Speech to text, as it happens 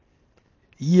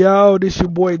Yo, this your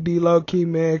boy D Low Key,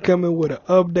 man, coming with an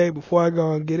update. Before I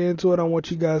go and get into it, I want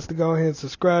you guys to go ahead and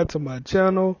subscribe to my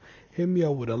channel, hit me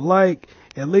up with a like,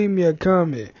 and leave me a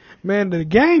comment. Man, the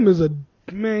game is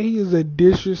he is a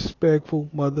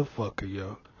disrespectful motherfucker,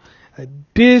 yo. A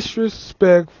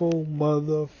disrespectful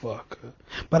motherfucker.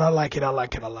 But I like it, I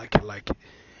like it, I like it, I like it.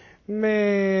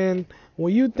 Man,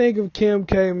 when you think of Kim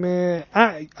K, man,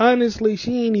 I honestly,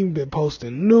 she ain't even been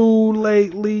posting new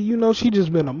lately. She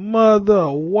just been a mother,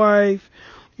 a wife,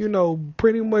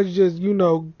 pretty much just,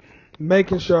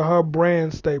 making sure her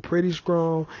brand stay pretty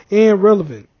strong and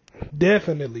relevant.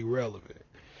 Definitely relevant.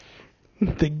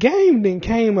 The game then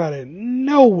came out of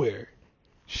nowhere,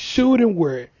 shooting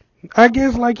where I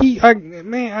guess like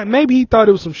maybe he thought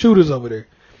it was some shooters over there.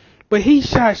 But he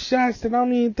shot shots that I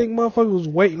don't even think motherfuckers was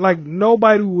waiting. Like,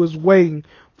 nobody was waiting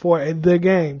for the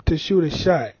game to shoot a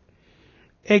shot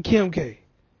at Kim K.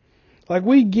 Like,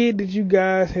 we get that you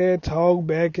guys had talk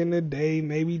back in the day,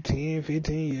 maybe 10,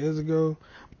 15 years ago.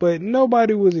 But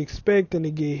nobody was expecting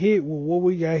to get hit with what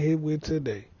we got hit with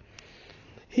today.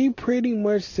 He pretty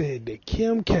much said that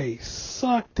Kim K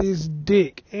sucked his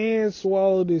dick and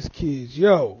swallowed his kids.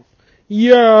 Yo.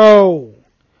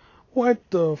 What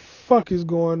the fuck is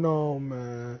going on,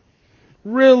 man?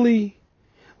 Really?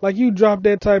 Like, you drop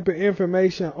that type of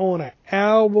information on an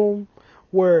album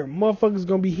where motherfuckers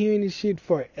gonna be hearing this shit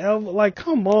forever? Like,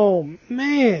 come on,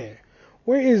 man.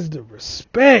 Where is the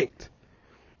respect?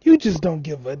 You just don't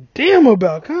give a damn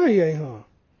about Kanye, huh?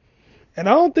 And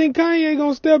I don't think Kanye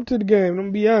gonna step to the game, I'm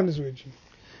gonna be honest with you.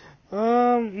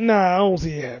 Nah, I don't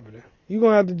see it happening. You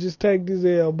gonna have to just take this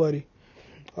L, buddy.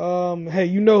 Hey,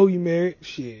 you know who you married.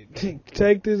 Shit.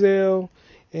 Take this L.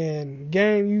 And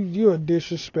game, you're a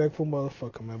disrespectful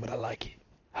motherfucker, man. But I like it.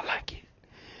 I like it.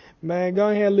 Man, go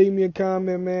ahead and leave me a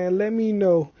comment, man. Let me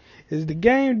know. Is the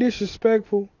game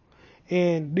disrespectful?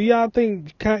 And do y'all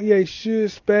think Kanye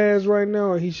should spaz right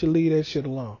now, or he should leave that shit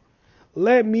alone?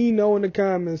 Let me know in the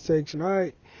comment section,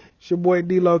 alright? It's your boy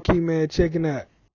D Low Key, man. Checking out.